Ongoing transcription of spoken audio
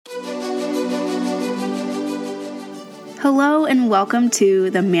Hello and welcome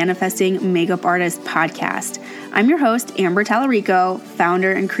to the Manifesting Makeup Artist podcast. I'm your host, Amber Tallarico,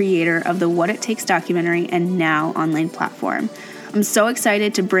 founder and creator of the What It Takes documentary and Now online platform. I'm so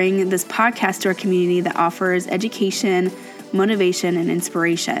excited to bring this podcast to our community that offers education, motivation, and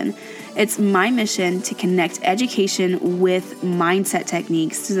inspiration. It's my mission to connect education with mindset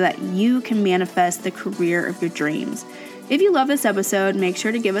techniques so that you can manifest the career of your dreams. If you love this episode, make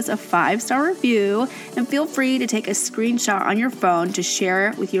sure to give us a 5-star review and feel free to take a screenshot on your phone to share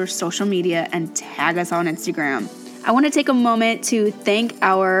it with your social media and tag us on Instagram. I want to take a moment to thank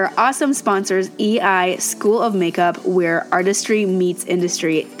our awesome sponsors, EI School of Makeup, where artistry meets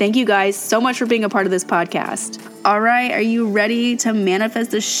industry. Thank you guys so much for being a part of this podcast. All right, are you ready to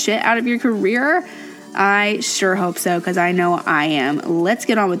manifest the shit out of your career? I sure hope so, because I know I am. Let's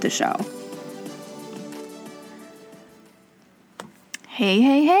get on with the show.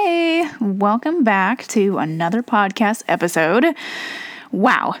 Hey. Welcome back to another podcast episode.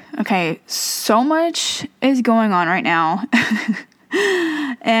 Wow. Okay. So much is going on right now.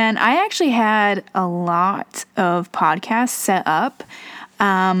 And I actually had a lot of podcasts set up.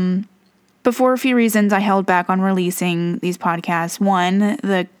 But for a few reasons, I held back on releasing these podcasts. One,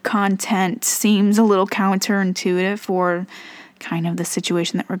 the content seems a little counterintuitive for kind of the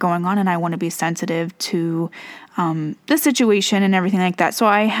situation that we're going on, and I want to be sensitive to the situation and everything like that. So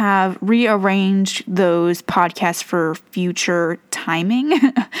I have rearranged those podcasts for future timing.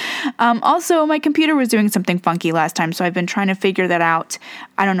 Also, my computer was doing something funky last time, so I've been trying to figure that out.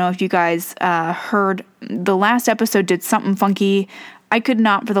 I don't know if you guys heard the last episode did something funky. I could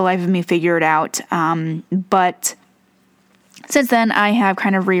not for the life of me figure it out, but since then, I have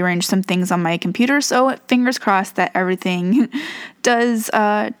kind of rearranged some things on my computer, so fingers crossed that everything does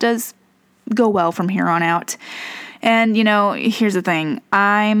go well from here on out. And, here's the thing.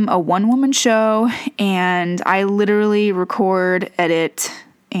 I'm a one-woman show, and I literally record, edit,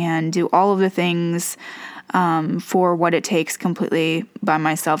 and do all of the things for What It Takes completely by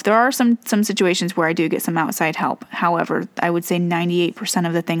myself. There are some situations where I do get some outside help. However, I would say 98%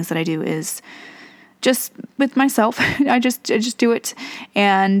 of the things that I do is just with myself. I just do it.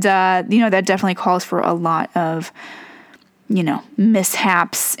 And, that definitely calls for a lot of,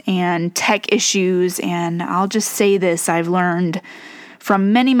 mishaps and tech issues. And I'll just say this, I've learned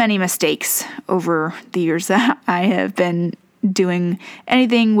from many, many mistakes over the years that I have been doing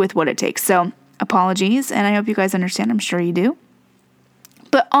anything with What It Takes. So apologies. And I hope you guys understand. I'm sure you do.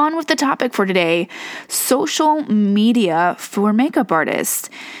 But on with the topic for today, social media for makeup artists.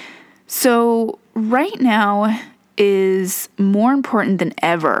 So right now is more important than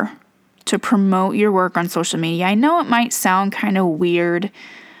ever to promote your work on social media. I know it might sound kind of weird.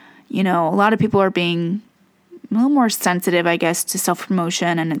 A lot of people are being a little more sensitive, I guess, to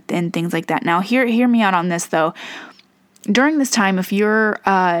self-promotion and things like that. Now, hear me out on this, though. During this time, if you're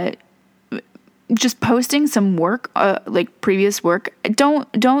just posting some work, like previous work,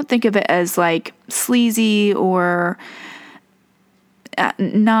 don't think of it as like sleazy or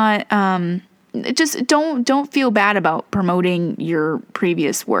not. Just don't feel bad about promoting your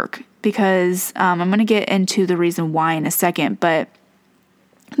previous work, because I'm going to get into the reason why in a second, but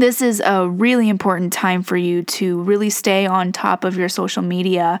this is a really important time for you to really stay on top of your social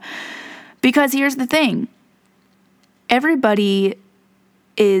media, because here's the thing. Everybody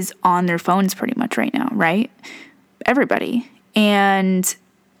is on their phones pretty much right now, right? Everybody. And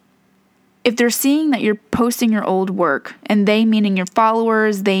if they're seeing that you're posting your old work, and they meaning your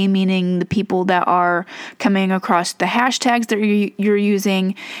followers, they meaning the people that are coming across the hashtags that you're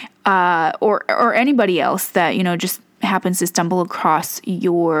using, or anybody else that, just happens to stumble across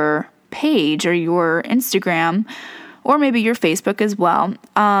your page or your Instagram, or maybe your Facebook as well,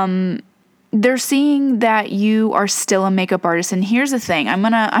 they're seeing that you are still a makeup artist. And here's the thing. I'm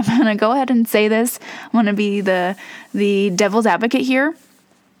gonna go ahead and say this. I'm gonna be the devil's advocate here.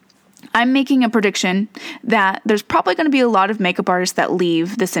 I'm making a prediction that there's probably going to be a lot of makeup artists that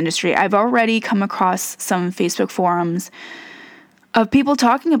leave this industry. I've already come across some Facebook forums of people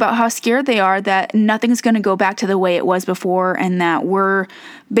talking about how scared they are that nothing's going to go back to the way it was before, and that we're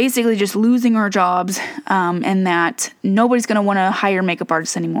basically just losing our jobs, and that nobody's going to want to hire makeup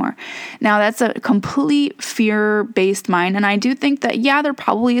artists anymore. Now, that's a complete fear-based mind, and I do think that, yeah, there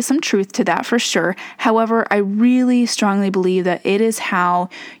probably is some truth to that for sure. However, I really strongly believe that it is how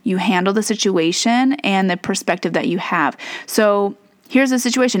you handle the situation and the perspective that you have. So here's the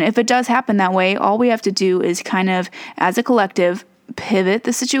situation. If it does happen that way, all we have to do is kind of, as a collective, pivot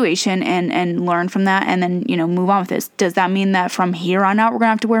the situation and learn from that, and then, move on with this. Does that mean that from here on out we're going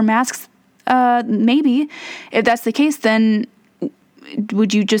to have to wear masks? Maybe. If that's the case, then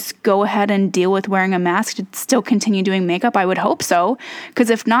would you just go ahead and deal with wearing a mask to still continue doing makeup? I would hope so, because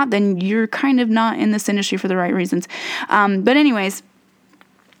if not, then you're kind of not in this industry for the right reasons. But anyways,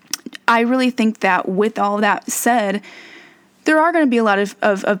 I really think that with all that said, there are going to be a lot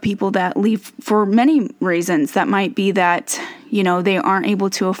of people that leave for many reasons. That might be that, they aren't able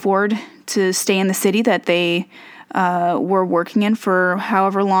to afford to stay in the city that they were working in for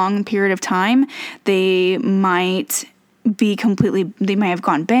however long period of time. They might they may have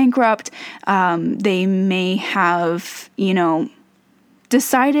gone bankrupt. They may have,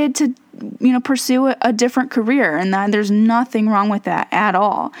 decided to, pursue a different career, and that there's nothing wrong with that at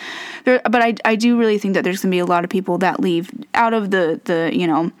all. But I do really think that there's going to be a lot of people that leave out of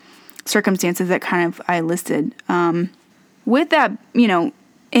the circumstances that kind of I listed. With that,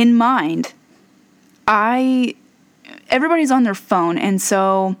 in mind, everybody's on their phone, and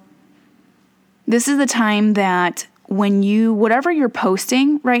so this is the time that whatever you're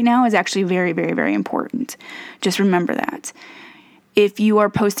posting right now is actually very, very, very important. Just remember that. If you are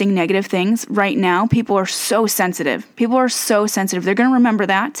posting negative things right now, people are so sensitive. They're going to remember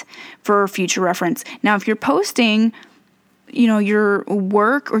that for future reference. Now, if you're posting, your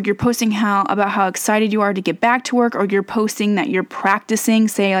work, or you're posting about how excited you are to get back to work, or you're posting that you're practicing,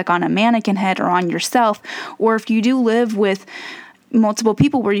 say like on a mannequin head or on yourself, or if you do live with multiple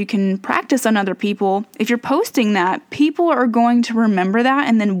people where you can practice on other people, if you're posting that, people are going to remember that.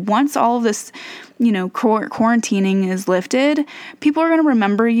 And then once all of this, quarantining is lifted, people are going to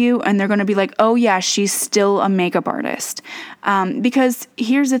remember you, and they're going to be like, oh yeah, she's still a makeup artist. Because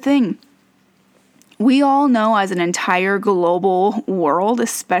here's the thing. We all know, as an entire global world,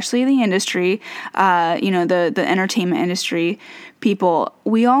 especially the industry, the entertainment industry people,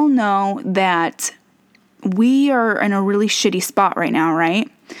 we all know that we are in a really shitty spot right now, right?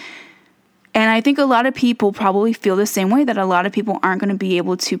 And I think a lot of people probably feel the same way, that a lot of people aren't going to be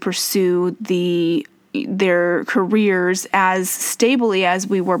able to pursue their careers as stably as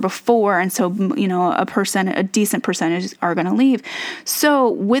we were before. And so, a decent percentage are going to leave. So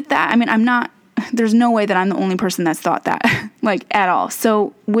with that, there's no way that I'm the only person that's thought that, like, at all.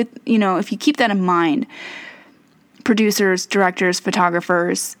 So if you keep that in mind, producers, directors,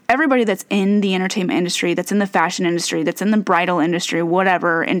 photographers, everybody that's in the entertainment industry, that's in the fashion industry, that's in the bridal industry,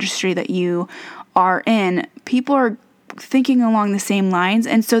 whatever industry that you are in, people are thinking along the same lines.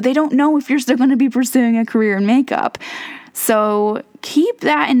 And so they don't know if you're still going to be pursuing a career in makeup. So keep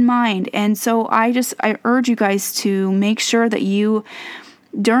that in mind. And so I urge you guys to make sure that you,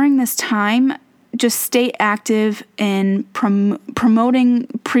 during this time, just stay active in promoting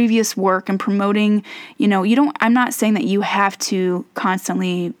previous work and promoting, I'm not saying that you have to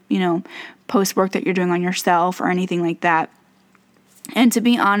constantly, post work that you're doing on yourself or anything like that. And to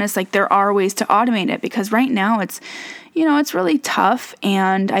be honest, like, there are ways to automate it, because right now it's really tough.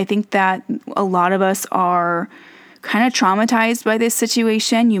 And I think that a lot of us are kind of traumatized by this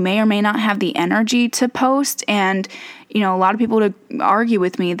situation. You may or may not have the energy to post. And, a lot of people to argue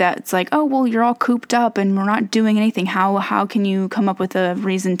with me that it's like, oh, well, you're all cooped up and we're not doing anything. How can you come up with a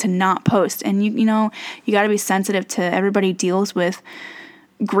reason to not post? And you got to be sensitive to, everybody deals with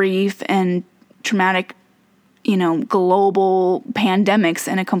grief and traumatic, global pandemics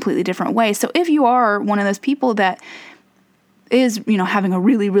in a completely different way. So if you are one of those people that is, having a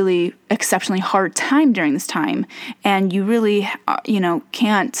really, really exceptionally hard time during this time, and you really,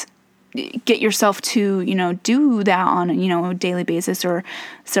 can't get yourself to, do that on, a daily basis or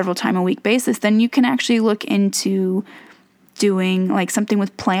several time a week basis, then you can actually look into doing like something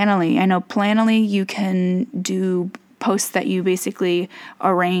with Planoly. I know Planoly, you can do posts that you basically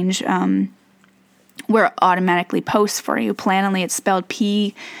arrange, where it automatically posts for you. Planoly, it's spelled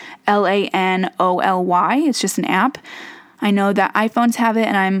Planoly. It's just an app. I know that iPhones have it,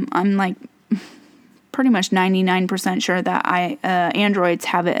 and I'm like pretty much 99% sure that Androids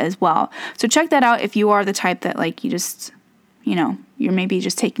have it as well. So check that out if you are the type that, like, you just, you're maybe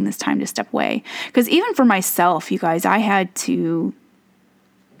just taking this time to step away. Because even for myself, you guys, I had to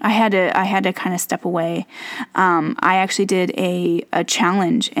kind of step away. I actually did a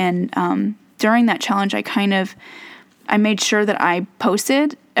challenge, and during that challenge, I made sure that I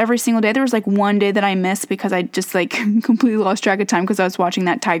posted every single day. There was like one day that I missed because I just like completely lost track of time because I was watching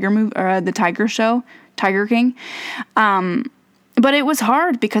that Tiger movie, or the Tiger show, Tiger King. But it was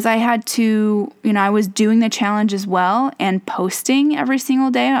hard because I had to, I was doing the challenge as well and posting every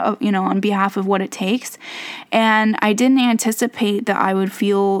single day, on behalf of what it takes. And I didn't anticipate that I would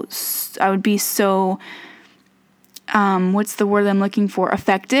be so, what's the word I'm looking for?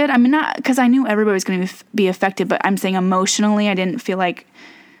 Affected. I mean, not because I knew everybody was going to be affected, but I'm saying emotionally, I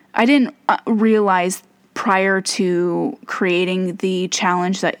didn't realize prior to creating the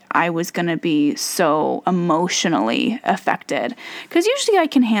challenge that I was going to be so emotionally affected. Because usually I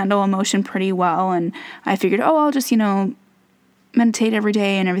can handle emotion pretty well, and I figured, I'll just, meditate every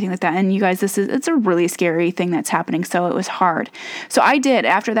day and everything like that. And you guys, it's a really scary thing that's happening. So it was hard. So I did,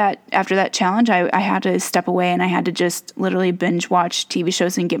 after that challenge, I had to step away, and I had to just literally binge watch TV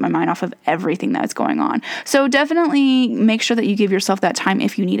shows and get my mind off of everything that's going on. So definitely make sure that you give yourself that time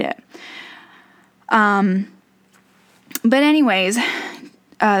if you need it. But anyways,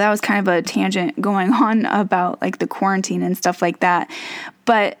 that was kind of a tangent going on about like the quarantine and stuff like that.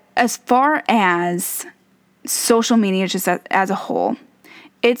 But as far as social media just as a whole,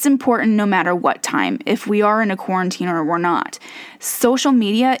 it's important no matter what time, if we are in a quarantine or we're not. Social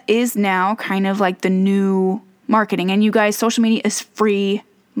media is now kind of like the new marketing. And you guys, social media is free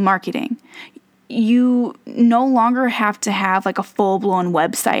marketing. You no longer have to have like a full-blown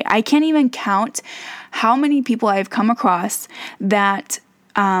website. I can't even count how many people I've come across that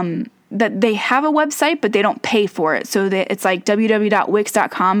that they have a website, but they don't pay for it. So that it's like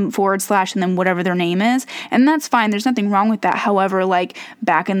www.wix.com/ and then whatever their name is. And that's fine. There's nothing wrong with that. However, like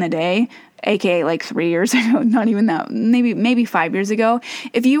back in the day, aka like 3 years ago, not even that, maybe 5 years ago,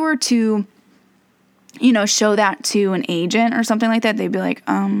 if you were to, show that to an agent or something like that, they'd be like,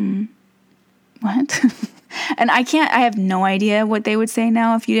 what? And I have no idea what they would say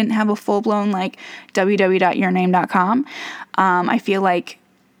now if you didn't have a full-blown like www.yourname.com. I feel like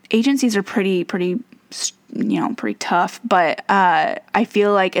agencies are pretty tough, but I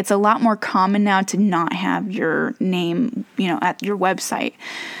feel like it's a lot more common now to not have your name, at your website,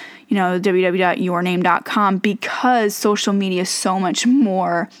 www.yourname.com, because social media is so much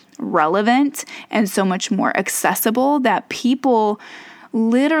more relevant and so much more accessible that people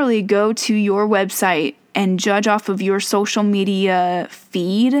literally go to your website and judge off of your social media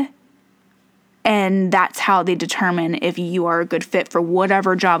feed. And that's how they determine if you are a good fit for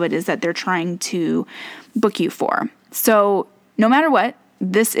whatever job it is that they're trying to book you for. So no matter what,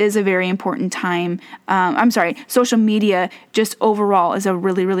 this is a very important time. Social media just overall is a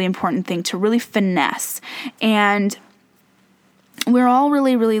really, really important thing to really finesse. And we're all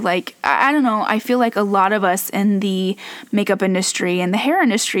really, really like, I don't know, I feel like a lot of us in the makeup industry and the hair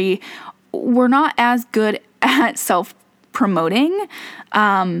industry, we're not as good at self-promoting.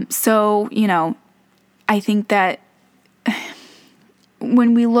 So, I think that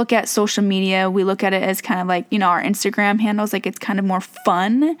when we look at social media, we look at it as kind of like, our Instagram handles, like it's kind of more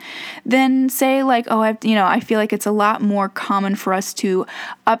fun than say like, I feel like it's a lot more common for us to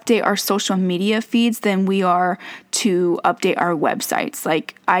update our social media feeds than we are to update our websites.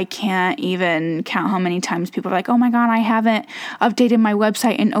 Like I can't even count how many times people are like, oh my God, I haven't updated my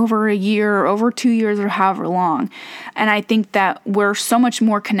website in over a year or over 2 years or however long. And I think that we're so much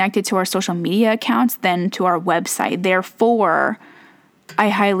more connected to our social media accounts than to our website. Therefore, I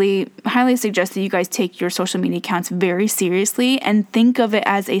highly, highly suggest that you guys take your social media accounts very seriously and think of it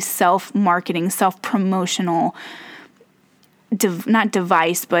as a self-marketing, self-promotional, not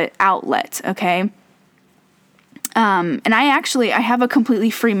device, but outlet, okay? And I have a completely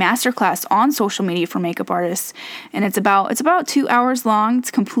free masterclass on social media for makeup artists, and it's about 2 hours long. It's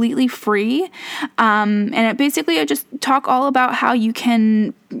completely free. And I just talk all about how you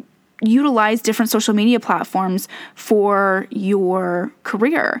can utilize different social media platforms for your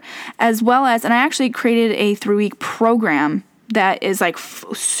career, as well as, and I actually created a 3-week program that is like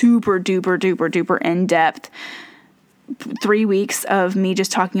super duper in depth. 3 weeks of me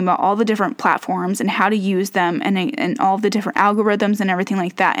just talking about all the different platforms and how to use them and all the different algorithms and everything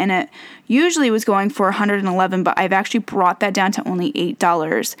like that. And it usually was going for $111, but I've actually brought that down to only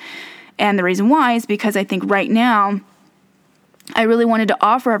 $8. And the reason why is because I think right now I really wanted to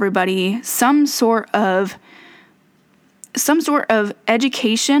offer everybody some sort of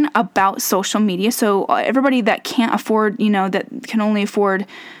education about social media. So everybody that can't afford, that can only afford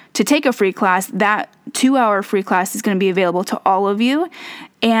to take a free class, that 2-hour free class is going to be available to all of you.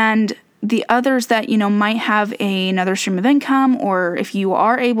 And the others that, might have another stream of income, or if you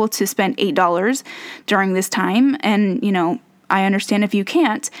are able to spend $8 during this time, and, I understand if you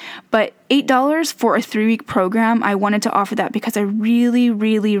can't, but $8 for a 3-week program, I wanted to offer that because I really,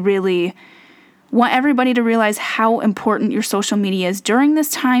 really, really want everybody to realize how important your social media is during this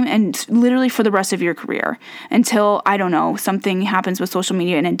time and literally for the rest of your career until, I don't know, something happens with social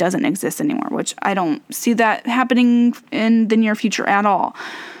media and it doesn't exist anymore, which I don't see that happening in the near future at all.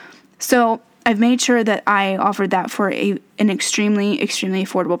 So I've made sure that I offered that for an extremely, extremely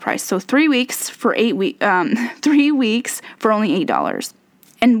affordable price. So 3 weeks for 3 weeks for only $8.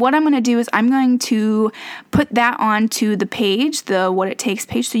 And what I'm going to do is I'm going to put that onto the page, the What It Takes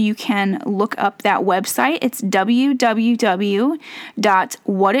page, so you can look up that website. It's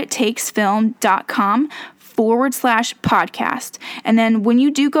www.whatittakesfilm.com/podcast. And then when you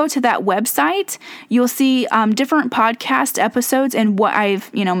do go to that website, you'll see different podcast episodes and what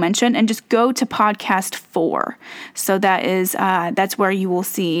I've mentioned, and just go to podcast 4. So that's where you will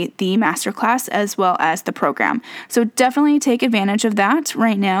see the masterclass as well as the program. So definitely take advantage of that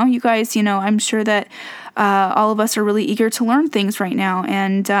right now. You guys, I'm sure that all of us are really eager to learn things right now,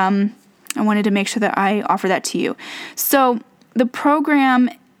 and I wanted to make sure that I offer that to you. So the program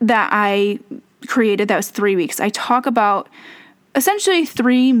that I created, that was 3 weeks. I talk about essentially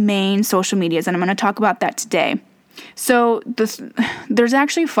 3 main social medias, and I'm going to talk about that today. So there's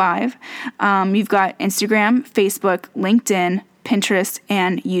actually 5. You've got Instagram, Facebook, LinkedIn, Pinterest,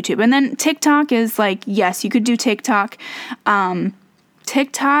 and YouTube. And then TikTok is yes, you could do TikTok.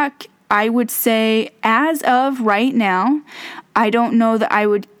 TikTok, I would say, as of right now, I don't know that I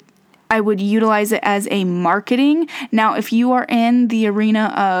would utilize it as a marketing. Now, if you are in the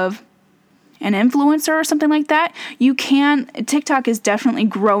arena of an influencer or something like that, TikTok is definitely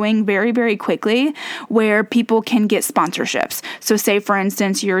growing very, very quickly, where people can get sponsorships. So say, for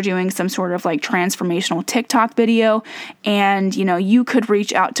instance, you're doing some sort of transformational TikTok video, and you could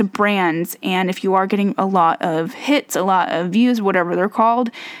reach out to brands, and if you are getting a lot of hits, a lot of views, whatever they're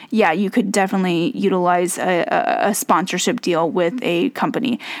called, you could definitely utilize a sponsorship deal with a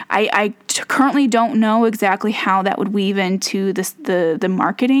company. I currently don't know exactly how that would weave into the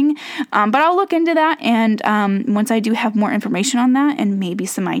marketing, but I'll look into that, and once I do have more information on that, and maybe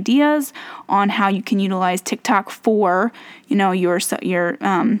some ideas on how you can utilize TikTok for your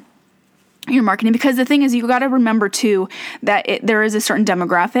marketing. Because the thing is, you got to remember too that there is a certain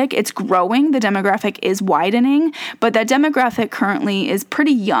demographic. It's growing. The demographic is widening, but that demographic currently is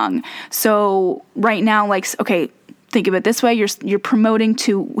pretty young. So right now, think of it this way: you're promoting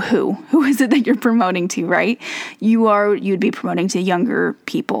to who? Who is it that you're promoting to, right? You'd be promoting to younger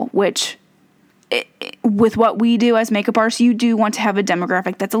people, which with what we do as makeup artists, you do want to have a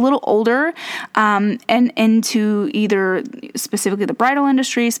demographic that's a little older, and into either specifically the bridal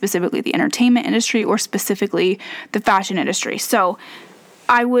industry, specifically the entertainment industry, or specifically the fashion industry. So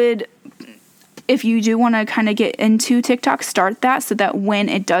I would, if you do want to kind of get into TikTok, start that, so that when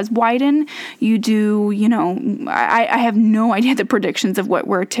it does widen, you do, I have no idea the predictions of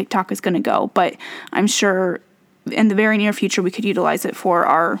where TikTok is going to go, but I'm sure in the very near future we could utilize it for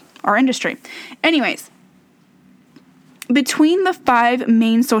our industry. Anyways, between the 5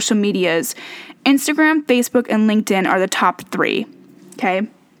 main social medias, Instagram, Facebook, and LinkedIn are the top 3. Okay.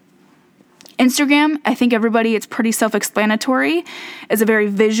 Instagram, I think it's pretty self-explanatory. It's a very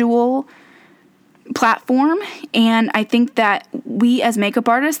visual platform, and I think that we as makeup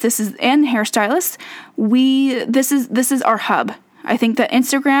artists, and hairstylists, this is our hub. I think that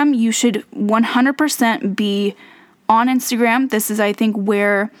Instagram, you should 100% be on Instagram. This is, I think,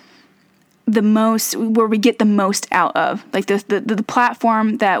 where we get the most out of, the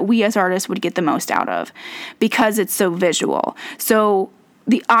platform that we as artists would get the most out of, because it's so visual. So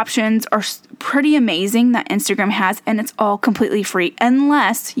the options are pretty amazing that Instagram has, and it's all completely free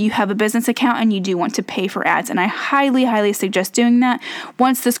unless you have a business account and you do want to pay for ads. And I highly, highly suggest doing that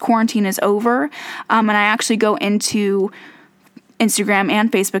once this quarantine is over. And I actually go into Instagram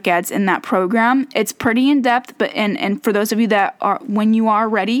and Facebook ads in that program. It's pretty in depth, but and for those of you that are, when you are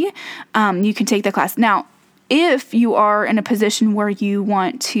ready, you can take the class. Now, if you are in a position where you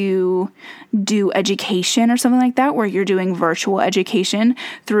want to do education or something like that, where you're doing virtual education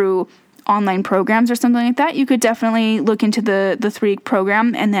through online programs or something like that, you could definitely look into the 3-week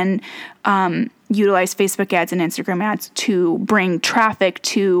program, and then utilize Facebook ads and Instagram ads to bring traffic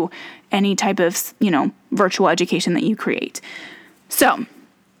to any type of virtual education that you create. So,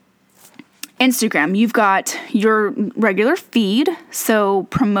 Instagram, you've got your regular feed, so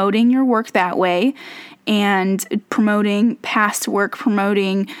promoting your work that way, and promoting past work,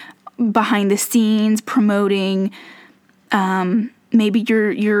 promoting behind the scenes, promoting maybe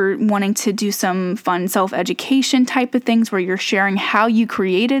you're wanting to do some fun self-education type of things where you're sharing how you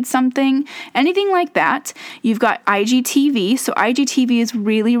created something, anything like that. You've got IGTV. So IGTV is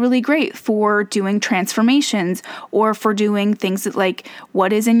really, really great for doing transformations, or for doing things that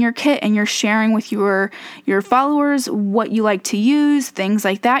what is in your kit, and you're sharing with your followers what you like to use, things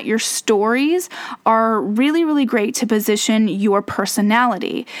like that. Your stories are really, really great to position your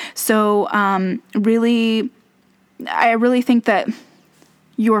personality. So I really think that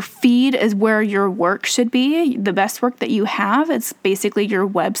Your feed is where your work should be, the best work that you have. It's basically your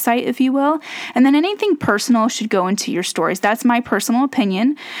website, if you will. And then anything personal should go into your stories. That's my personal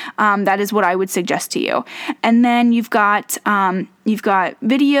opinion. That is what I would suggest to you. And then you've got video. You've got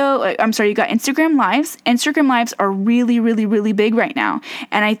Instagram Lives. Instagram Lives are really, really, really big right now.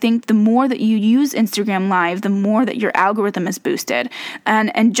 And I think the more that you use Instagram Live, the more that your algorithm is boosted.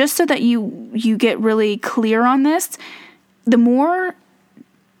 And just so that you get really clear on this, the more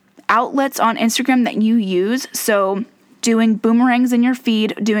outlets on Instagram that you use, so doing boomerangs in your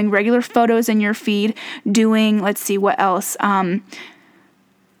feed, doing regular photos in your feed, doing, let's see, what else,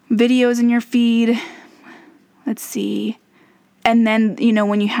 videos in your feed, let's see, and then,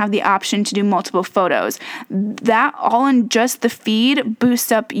 when you have the option to do multiple photos, that all in just the feed boosts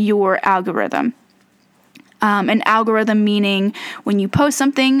up your algorithm. An algorithm meaning when you post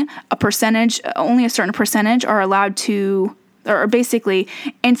something, only a certain percentage are allowed to, or basically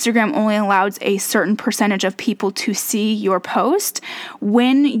Instagram only allows a certain percentage of people to see your post.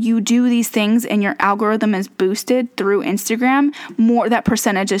 When you do these things and your algorithm is boosted through Instagram, that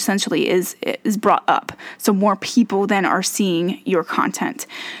percentage essentially is brought up. So more people then are seeing your content.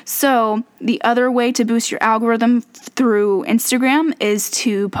 So the other way to boost your algorithm through Instagram is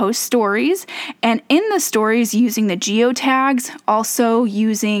to post stories, and in the stories using the geotags, also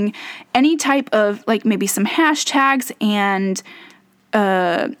using any type of maybe some hashtags and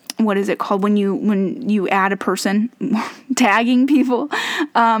what is it called when you add a person, tagging people,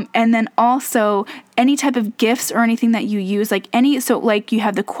 and then also any type of GIFs or anything that you use, you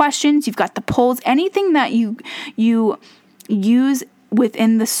have the questions, you've got the polls, anything that you use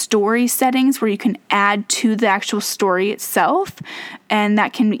within the story settings where you can add to the actual story itself, and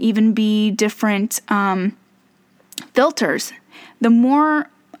that can even be different filters. The more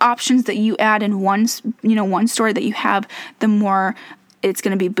options that you add in one story that you have, the more it's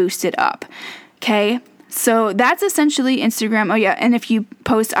going to be boosted up. Okay, so that's essentially Instagram. Oh yeah, and if you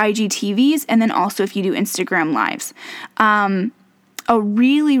post IGTVs, and then also if you do Instagram Lives. A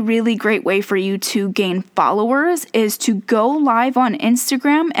really, really great way for you to gain followers is to go live on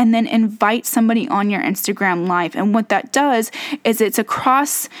Instagram and then invite somebody on your Instagram Live. And what that does is it's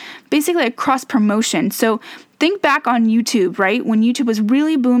basically a cross promotion. So think back on YouTube, right? When YouTube was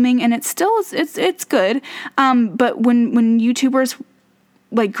really booming, and it's good. But when YouTubers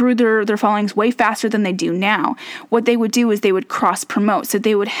grew their followings way faster than they do now, what they would do is they would cross promote. So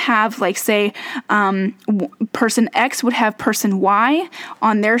they would have person X would have person Y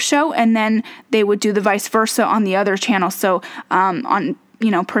on their show, and then they would do the vice versa on the other channel. So on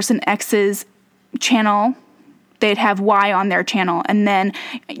person X's channel, they'd have Y on their channel, and then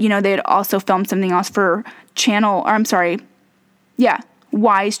they'd also film something else for Y's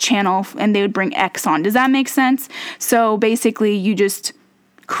channel, and they would bring X on. Does that make sense? So basically you just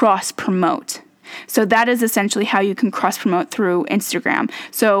cross promote. So that is essentially how you can cross promote through Instagram.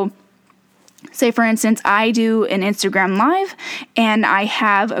 So say for instance, I do an Instagram Live, and I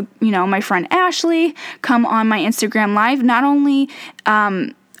have my friend Ashley come on my Instagram Live. Not only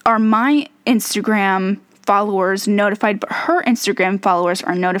are my Instagram followers notified, but her Instagram followers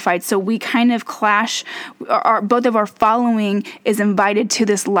are notified. So we kind of clash. Both of our following is invited to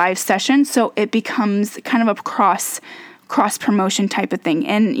this live session. So it becomes kind of a cross promotion type of thing.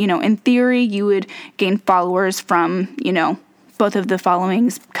 And, in theory, you would gain followers from, both of the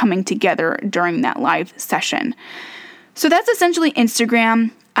followings coming together during that live session. So that's essentially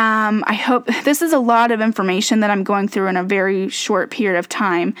Instagram. I hope this is a lot of information that I'm going through in a very short period of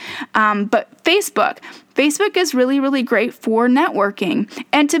time. But Facebook is really, really great for networking.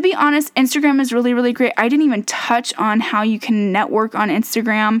 And to be honest, Instagram is really, really great. I didn't even touch on how you can network on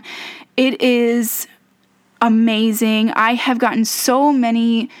Instagram. It is amazing. I have gotten so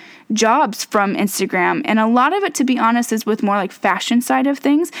many jobs from Instagram, and a lot of it, to be honest, is with more fashion side of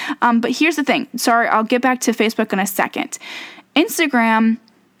things. But here's the thing. Sorry, I'll get back to Facebook in a second. Instagram,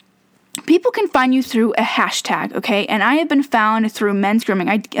 people can find you through a hashtag, okay? And I have been found through men's grooming.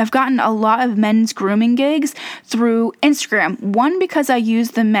 I've gotten a lot of men's grooming gigs through Instagram. One, because I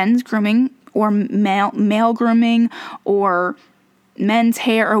use the men's grooming or male grooming or men's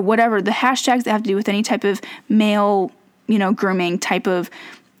hair or whatever, the hashtags that have to do with any type of male, grooming type of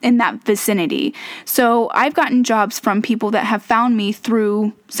in that vicinity. So I've gotten jobs from people that have found me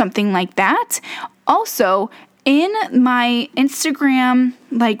through something like that. Also, in my Instagram,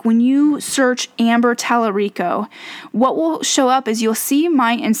 when you search Amber Tallarico, what will show up is you'll see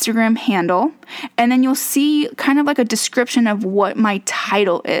my Instagram handle, and then you'll see kind of a description of what my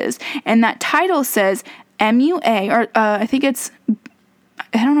title is. And that title says MUA, or I think it's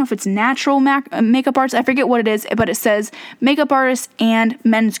I don't know if it's natural makeup artist. I forget what it is, but it says makeup artist and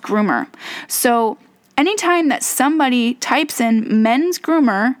men's groomer. So anytime that somebody types in men's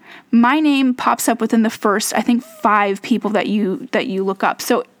groomer, my name pops up within the first, I think, 5 people that you look up.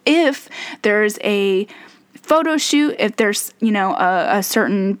 So if there's a photo shoot, if there's, a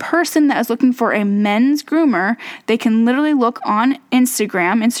certain person that is looking for a men's groomer, they can literally look on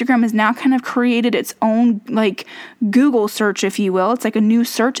Instagram. Instagram has now kind of created its own like Google search, if you will. It's like a new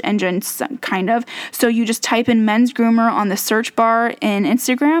search engine kind of. So you just type in men's groomer on the search bar in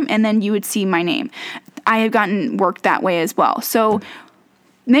Instagram, and then you would see my name. I have gotten work that way as well. So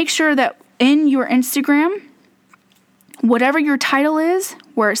make sure that in your Instagram, whatever your title is,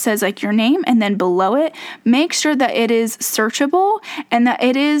 where it says like your name and then below it, make sure that it is searchable and that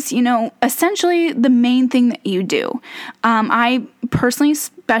it is, essentially the main thing that you do. I personally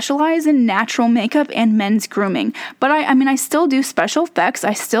specialize in natural makeup and men's grooming, but I still do special effects.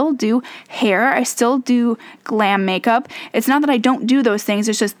 I still do hair. I still do glam makeup. It's not that I don't do those things.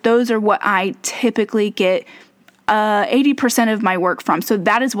 It's just those are what I typically get 80% of my work from. So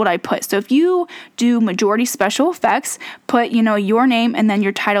that is what I put. So if you do majority special effects, put, your name and then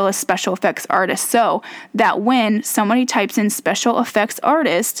your title is special effects artist. So that when somebody types in special effects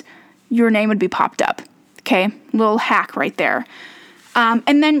artist, your name would be popped up. Okay. Little hack right there.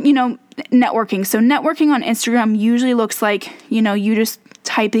 And then, networking. So networking on Instagram usually looks like, you just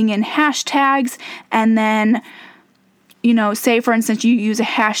typing in hashtags and then, say for instance, you use a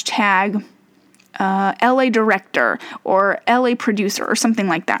hashtag LA director or LA producer or something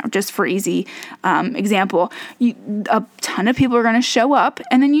like that, just for easy example. A ton of people are going to show up,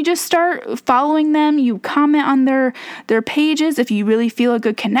 and then you just start following them. You comment on their pages if you really feel a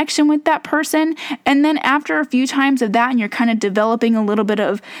good connection with that person, and then after a few times of that, and you're kind of developing a little bit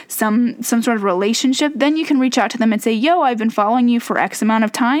of some sort of relationship, then you can reach out to them and say, "Yo, I've been following you for X amount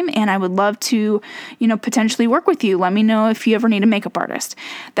of time, and I would love to, potentially work with you. Let me know if you ever need a makeup artist."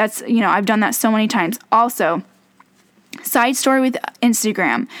 That's, I've done that so many times. Also, side story with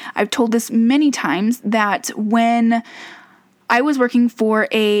Instagram. I've told this many times that when I was working for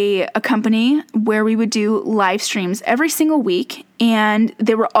a company where we would do live streams every single week, and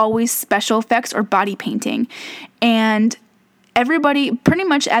they were always special effects or body painting. And everybody, pretty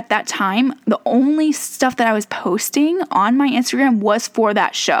much at that time, the only stuff that I was posting on my Instagram was for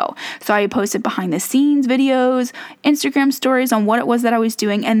that show. So I posted behind the scenes videos, Instagram stories on what it was that I was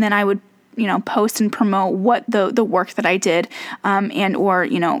doing, and then I would post and promote what the work that I did, and or,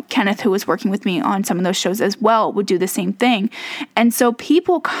 Kenneth, who was working with me on some of those shows as well, would do the same thing. And so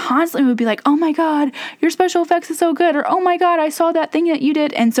people constantly would be like, "Oh my God, your special effects is so good," or "Oh my God, I saw that thing that you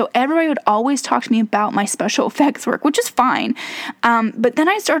did." And so everybody would always talk to me about my special effects work, which is fine. But then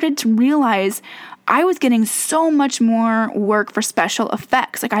I started to realize I was getting so much more work for special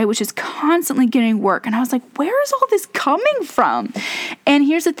effects. Like I was just constantly getting work, and I was like, where is all this coming from? And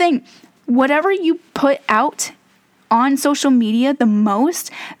here's the thing. Whatever you put out on social media the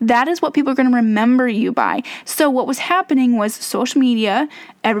most, that is what people are going to remember you by. So what was happening was social media,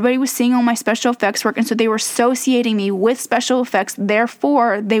 everybody was seeing all my special effects work, and so they were associating me with special effects.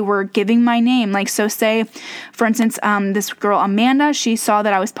 Therefore, they were giving my name. Like, so say, for instance, this girl, Amanda, she saw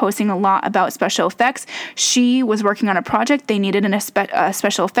that I was posting a lot about special effects. She was working on a project. They needed a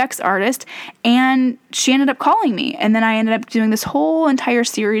special effects artist, and she ended up calling me. And then I ended up doing this whole entire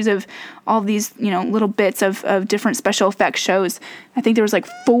series of all these, little bits of different special effects shows. I think there was like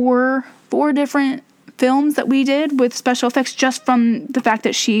four different films that we did with special effects just from the fact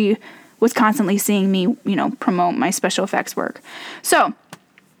that she was constantly seeing me, promote my special effects work. So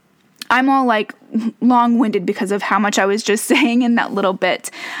I'm all like long-winded because of how much I was just saying in that little bit.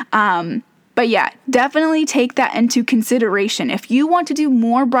 But yeah, definitely take that into consideration. If you want to do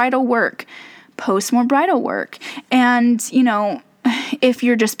more bridal work, post more bridal work. And, if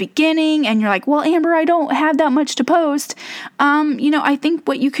you're just beginning and you're like, "Well, Amber, I don't have that much to post," I think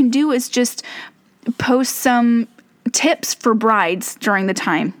what you can do is just post some tips for brides during the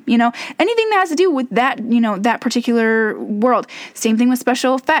time, anything that has to do with that, that particular world. Same thing with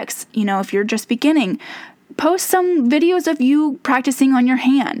special effects. If you're just beginning, post some videos of you practicing on your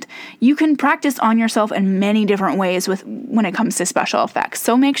hand. You can practice on yourself in many different ways when it comes to special effects.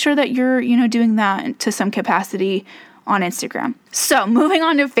 So make sure that you're, doing that to some capacity on Instagram. So moving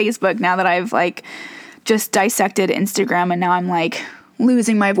on to Facebook, now that I've just dissected Instagram and now I'm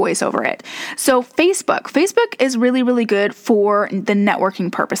losing my voice over it. So Facebook is really, really good for the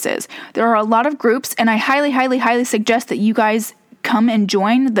networking purposes. There are a lot of groups, and I highly, highly, highly suggest that you guys come and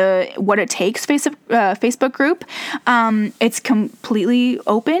join the What It Takes Facebook group. It's completely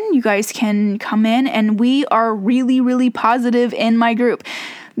open. You guys can come in, and we are really, really positive in my group.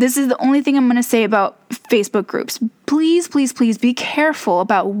 This is the only thing I'm going to say about Facebook groups. Please, please, please be careful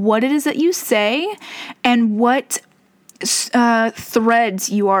about what it is that you say and what threads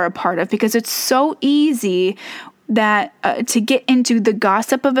you are a part of, because it's so easy that to get into the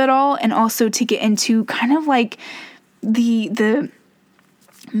gossip of it all, and also to get into kind of like the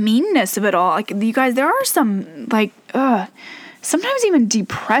meanness of it all. Like, you guys, there are some like sometimes even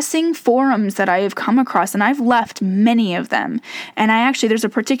depressing forums that I have come across, and I've left many of them. And there's a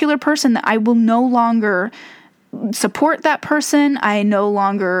particular person that I will no longer support that person. I no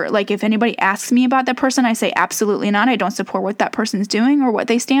longer, like, if anybody asks me about that person, I say absolutely not. I don't support what that person's doing or what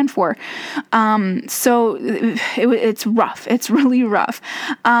they stand for. So it's rough. It's really rough.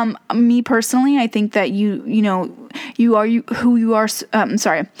 Me personally, I think that you are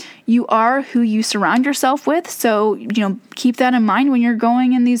who you surround yourself with. So, keep that in mind when you're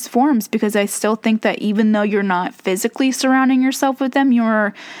going in these forums, because I still think that even though you're not physically surrounding yourself with them,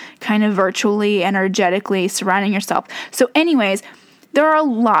 you're kind of virtually, energetically surrounding yourself. So anyways, there are a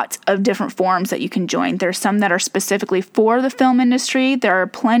lot of different forums that you can join. There's some that are specifically for the film industry. There are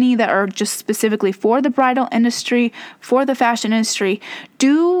plenty that are just specifically for the bridal industry, for the fashion industry.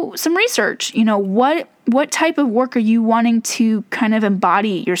 Do some research. What type of work are you wanting to kind of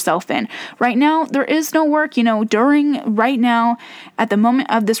embody yourself in? Right now, there is no work. Right now, at the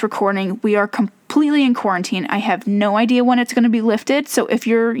moment of this recording, we are completely in quarantine. I have no idea when it's going to be lifted. So if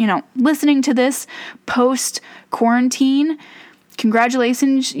you're, listening to this post-quarantine,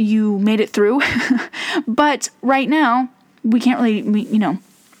 congratulations, you made it through. But right now, we can't really,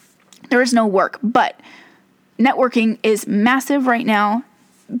 there is no work. But networking is massive right now,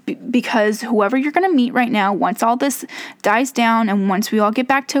 because whoever you're going to meet right now, once all this dies down and once we all get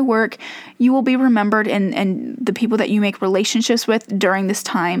back to work, you will be remembered, and the people that you make relationships with during this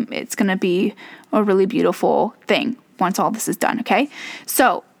time, it's going to be a really beautiful thing once all this is done, okay?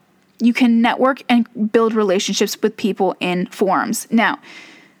 So you can network and build relationships with people in forums. Now,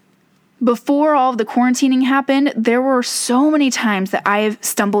 before all of the quarantining happened, there were so many times that I have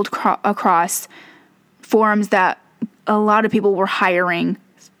stumbled across forums that a lot of people were hiring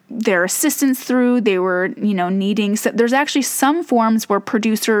their assistants through. They were, needing. So there's actually some forums where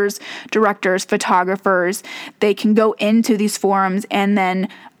producers, directors, photographers, they can go into these forums and then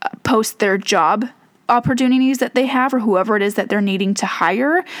post their job opportunities that they have, or whoever it is that they're needing to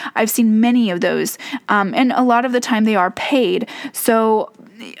hire. I've seen many of those, and a lot of the time they are paid. So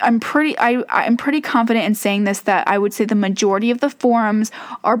I'm pretty confident in saying this, that I would say the majority of the forums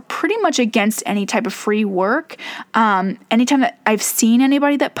are pretty much against any type of free work. Anytime that I've seen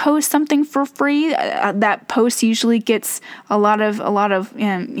anybody that posts something for free, that post usually gets a lot of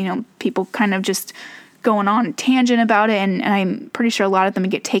people kind of just going on a tangent about it, and I'm pretty sure a lot of them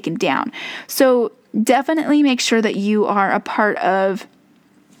get taken down. So definitely make sure that you are a part of,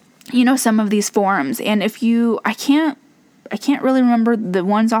 some of these forums. And if I can't really remember the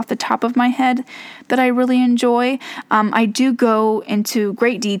ones off the top of my head that I really enjoy. I do go into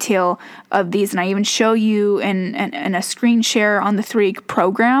great detail of these, and I even show you in a screen share on the 3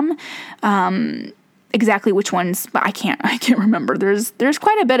 program exactly which ones, but I can't remember. There's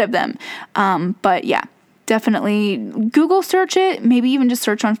quite a bit of them. But yeah, definitely Google search it. Maybe even just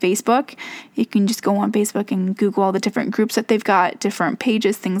search on Facebook. You can just go on Facebook and Google all the different groups that they've got, different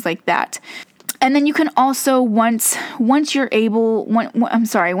pages, things like that. And then you can also, once we're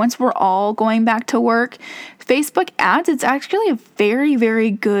all going back to work, Facebook ads, it's actually a very, very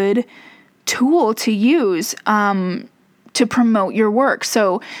good tool to use to promote your work.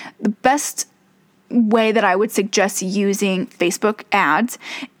 So the best way that I would suggest using Facebook ads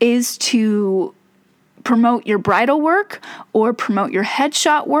is to promote your bridal work or promote your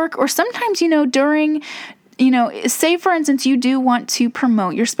headshot work, or sometimes, during, say for instance, you do want to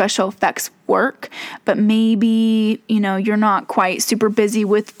promote your special effects work, but maybe, you're not quite super busy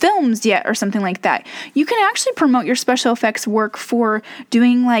with films yet or something like that. You can actually promote your special effects work for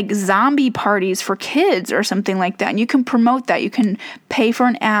doing like zombie parties for kids or something like that. And you can promote that. You can pay for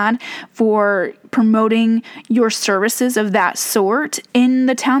an ad for promoting your services of that sort in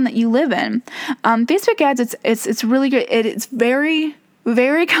the town that you live in. Facebook ads, it's really good. It's very,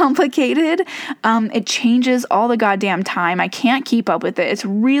 very complicated. It changes all the goddamn time. I can't keep up with it. It's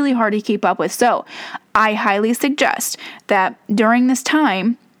really hard to keep up with. So I highly suggest that during this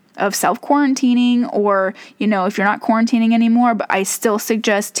time, self-quarantining, or, if you're not quarantining anymore, but I still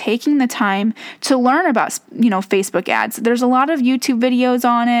suggest taking the time to learn about, Facebook ads. There's a lot of YouTube videos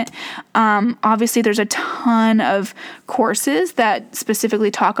on it. Obviously, there's a ton of courses that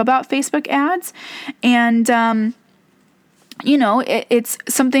specifically talk about Facebook ads. And, it's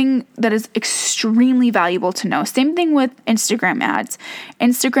something that is extremely valuable to know. Same thing with Instagram ads.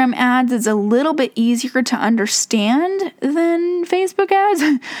 Instagram ads is a little bit easier to understand than Facebook ads,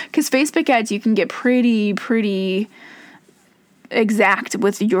 because Facebook ads, you can get pretty exact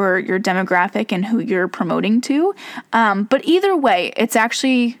with your demographic and who you're promoting to. But either way, it's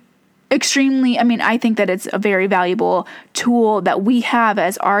actually I think that it's a very valuable tool that we have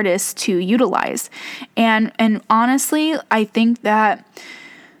as artists to utilize. And honestly, I think that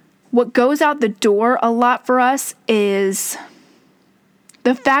what goes out the door a lot for us is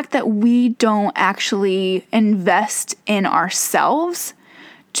the fact that we don't actually invest in ourselves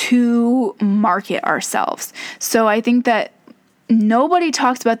to market ourselves. So I think that nobody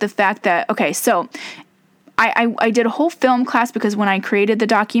talks about the fact that, okay, so I did a whole film class because when I created the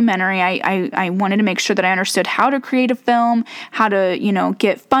documentary, I wanted to make sure that I understood how to create a film, how to,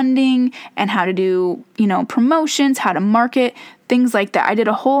 get funding, and how to do, promotions, how to market, things like that. I did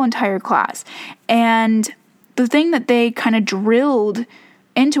a whole entire class. And the thing that they kind of drilled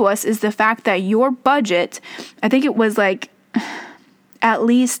into us is the fact that your budget, I think it was like at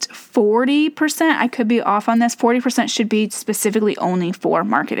least 40%, I could be off on this, 40% should be specifically only for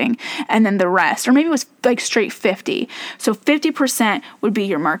marketing. And then the rest, or maybe it was like straight 50. So 50% would be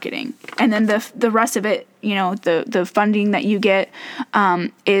your marketing. And then the rest of it, the funding that you get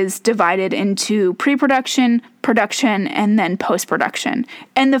is divided into pre-production, production, and then post-production.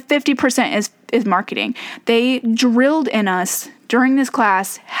 And the 50% is marketing. They drilled in us during this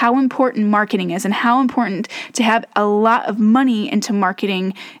class how important marketing is and how important to have a lot of money into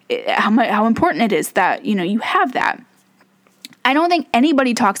marketing, how important it is that, you have that. I don't think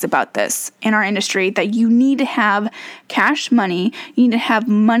anybody talks about this in our industry, that you need to have cash money. You need to have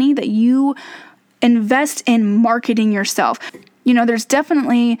money that you invest in marketing yourself. There's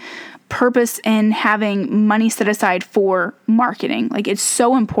definitely purpose in having money set aside for marketing. Like, it's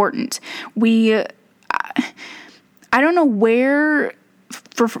so important. I don't know where,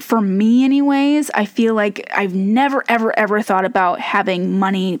 for me anyways, I feel like I've never, ever thought about having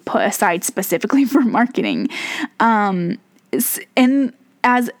money put aside specifically for marketing. And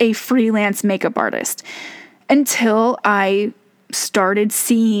as a freelance makeup artist, until I started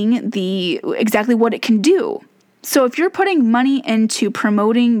seeing exactly what it can do. So if you're putting money into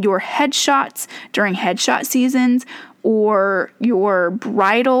promoting your headshots during headshot seasons, or your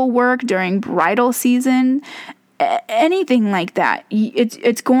bridal work during bridal season, anything like that,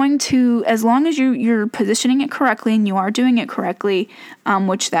 it's going to, as long as you're positioning it correctly and you are doing it correctly,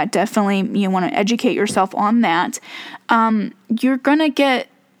 which that definitely, you want to educate yourself on that, you're going to get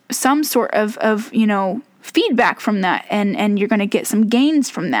some sort of feedback from that, and you're going to get some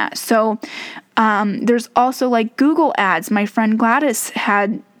gains from that. So there's also like Google ads. My friend Gladys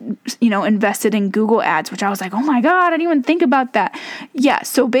had invested in Google ads, which I was like, oh my God, I didn't even think about that. Yeah.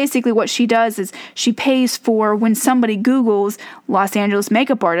 So basically what she does is she pays for, when somebody Googles Los Angeles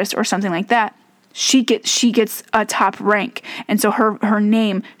makeup artist or something like that, she gets a top rank. And so her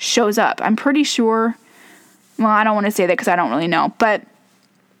name shows up. I'm pretty sure, well, I don't want to say that because I don't really know, but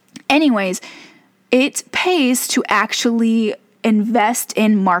anyways, it pays to actually invest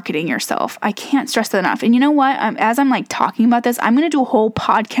in marketing yourself. I can't stress that enough. And you know what? As I'm like talking about this, I'm going to do a whole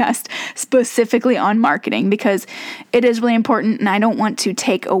podcast specifically on marketing, because it is really important, and I don't want to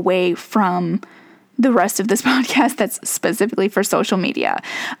take away from the rest of this podcast that's specifically for social media.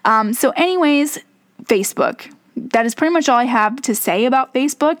 So anyways, Facebook. That is pretty much all I have to say about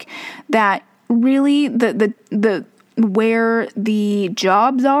Facebook. That really the where the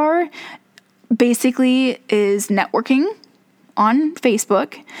jobs are basically is networking on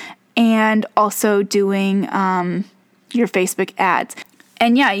Facebook, and also doing your Facebook ads.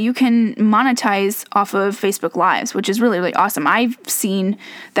 And yeah, you can monetize off of Facebook Lives, which is really, really awesome. I've seen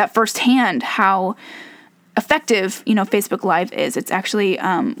that firsthand, how effective, Facebook Live is. It's actually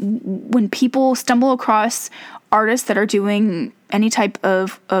when people stumble across artists that are doing any type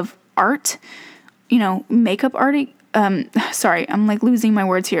of art, makeup art. Sorry, I'm like losing my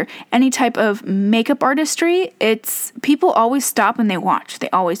words here. Any type of makeup artistry, it's people always stop and they watch. They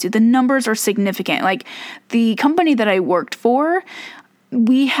always do. The numbers are significant. Like the company that I worked for,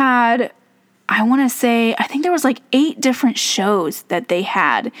 we had, I want to say, I think there was like 8 different shows that they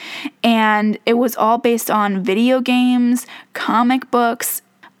had, and it was all based on video games, comic books,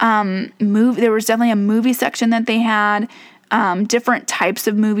 there was definitely a movie section that they had. different types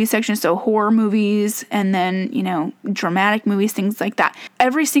of movie sections, so horror movies and then, dramatic movies, things like that.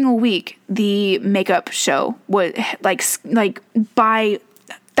 Every single week, the makeup show was like by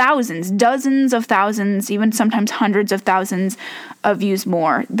thousands, dozens of thousands, even sometimes hundreds of thousands of views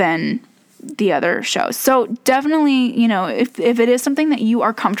more than the other shows. So definitely, if it is something that you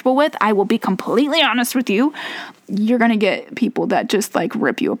are comfortable with, I will be completely honest with you, you're going to get people that just like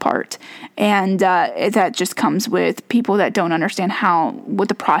rip you apart. And that just comes with people that don't understand what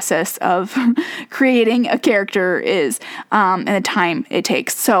the process of creating a character is, and the time it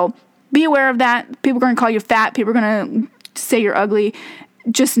takes. So be aware of that. People are going to call you fat. People are going to say you're ugly.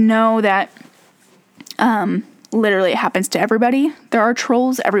 Just know that, literally, it happens to everybody. There are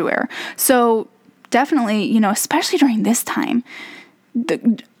trolls everywhere. So definitely, especially during this time,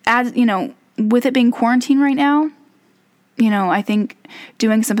 with it being quarantine right now, I think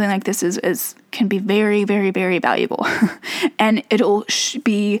doing something like this can be very, very, very valuable. And it'll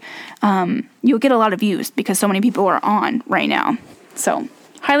be, you'll get a lot of views because so many people are on right now. So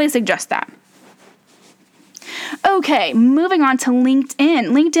highly suggest that. Okay, moving on to LinkedIn.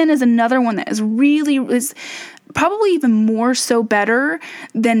 LinkedIn is another one that is probably even more so better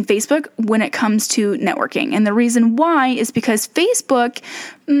than Facebook when it comes to networking. And the reason why is because Facebook,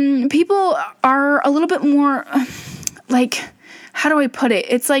 people are a little bit more like, how do I put it?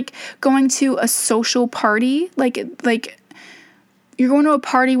 It's like going to a social party, like you're going to a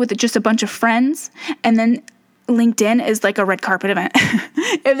party with just a bunch of friends, and then LinkedIn is like a red carpet event,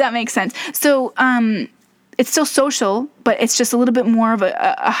 if that makes sense. So, it's still social, but it's just a little bit more of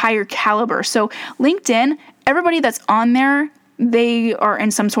a higher caliber. So LinkedIn, everybody that's on there, they are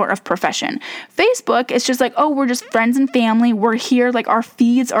in some sort of profession. Facebook, it's just like, oh, we're just friends and family. We're here. Like our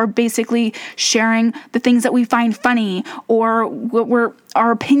feeds are basically sharing the things that we find funny or what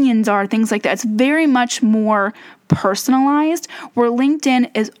our opinions are, things like that. It's very much more personalized, where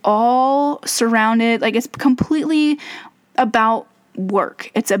LinkedIn is all surrounded, like it's completely about work.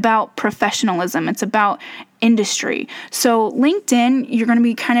 It's about professionalism. It's about industry. So LinkedIn, you're going to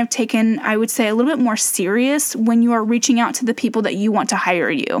be kind of taken, I would say, a little bit more serious when you are reaching out to the people that you want to hire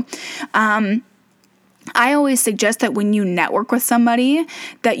you. I always suggest that when you network with somebody,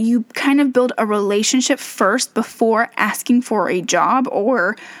 that you kind of build a relationship first before asking for a job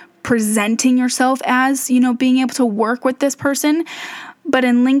or presenting yourself as, being able to work with this person. But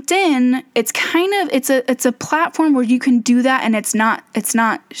in LinkedIn, it's a platform where you can do that, and it's not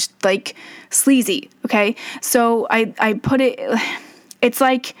like sleazy. Okay. So I put it's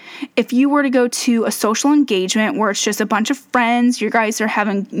like if you were to go to a social engagement where it's just a bunch of friends, you guys are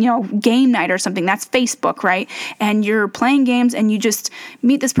having, game night or something, that's Facebook, right? And you're playing games and you just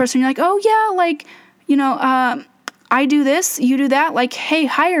meet this person. You're like, oh yeah, like, I do this, you do that, like, hey,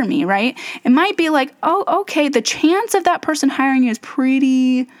 hire me, right? It might be like, oh, okay, the chance of that person hiring you is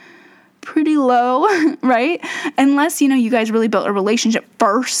pretty low, right? Unless, you guys really built a relationship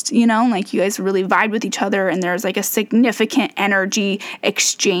first, like you guys really vibe with each other and there's like a significant energy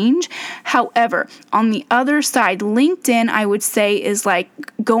exchange. However, on the other side, LinkedIn, I would say, is like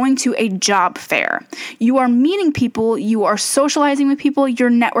going to a job fair. You are meeting people, you are socializing with people,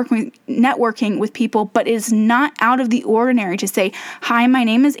 you're networking with people, but it's not out of the ordinary to say, hi, my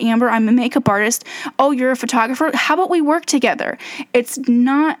name is Amber, I'm a makeup artist. Oh, you're a photographer? How about we work together? It's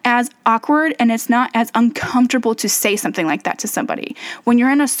not as awkward and it's not as uncomfortable to say something like that to somebody. When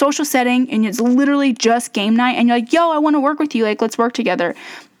you're in a social setting and it's literally just game night and you're like, yo, I want to work with you, like, let's work together.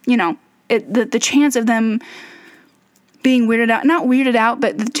 The chance of them being not weirded out,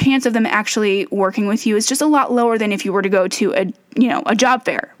 but the chance of them actually working with you is just a lot lower than if you were to go to a job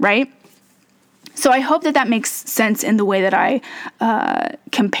fair, right? So I hope that makes sense in the way that I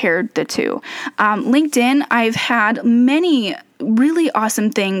compared the two. LinkedIn, I've had many really awesome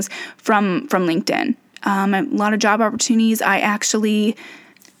things from LinkedIn. A lot of job opportunities. I actually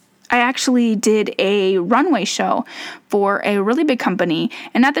did a runway show for a really big company,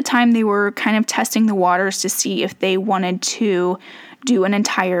 and at the time they were kind of testing the waters to see if they wanted to do an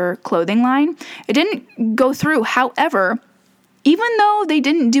entire clothing line. It didn't go through. However, even though they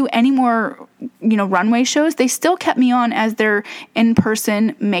didn't do any more, runway shows, they still kept me on as their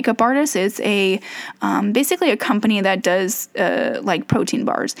in-person makeup artist. It's basically a company that does like protein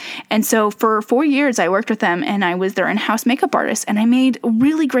bars. And so for 4 years, I worked with them and I was their in-house makeup artist, and I made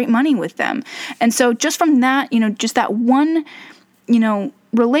really great money with them. And so just from that, just that one,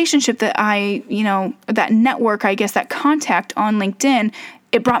 relationship that that network, I guess, that contact on LinkedIn,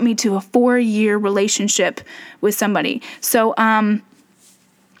 it brought me to a 4-year relationship with somebody. So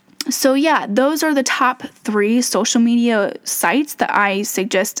So yeah, those are the top 3 social media sites that I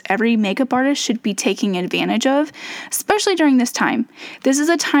suggest every makeup artist should be taking advantage of, especially during this time. This is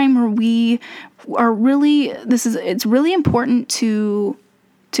a time where it's really important to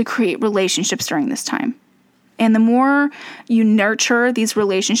create relationships during this time. And the more you nurture these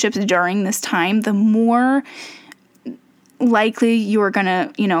relationships during this time, the more likely you're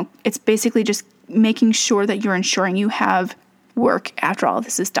gonna, it's basically just making sure that you're ensuring you have work after all of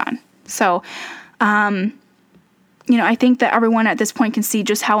this is done. So, I think that everyone at this point can see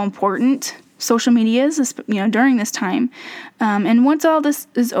just how important social media is, during this time. And once all this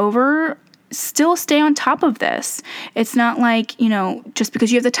is over, still stay on top of this. It's not like, just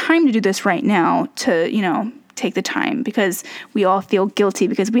because you have the time to do this right now to, take the time, because we all feel guilty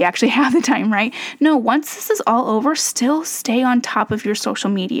because we actually have the time, right? No, once this is all over, still stay on top of your social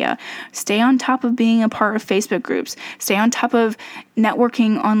media. Stay on top of being a part of Facebook groups. Stay on top of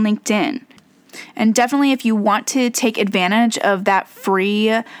networking on LinkedIn. And definitely, if you want to take advantage of that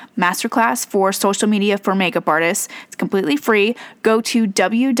free masterclass for social media for makeup artists, it's completely free. Go to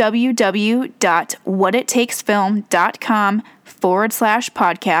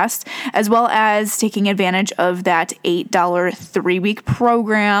www.whatittakesfilm.com/podcast, as well as taking advantage of that $8 3-week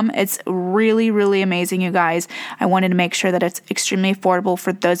program. It's really, really amazing, you guys. I wanted to make sure that it's extremely affordable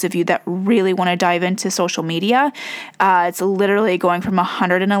for those of you that really want to dive into social media. It's literally going from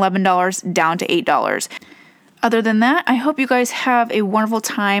 $111 down to $8. Other than that, I hope you guys have a wonderful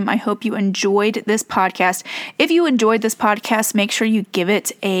time. I hope you enjoyed this podcast. If you enjoyed this podcast, make sure you give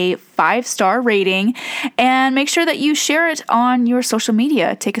it a 5-star rating and make sure that you share it on your social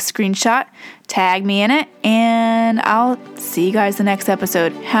media. Take a screenshot, tag me in it, and I'll see you guys the next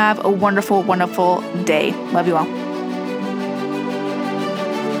episode. Have a wonderful, wonderful day. Love you all.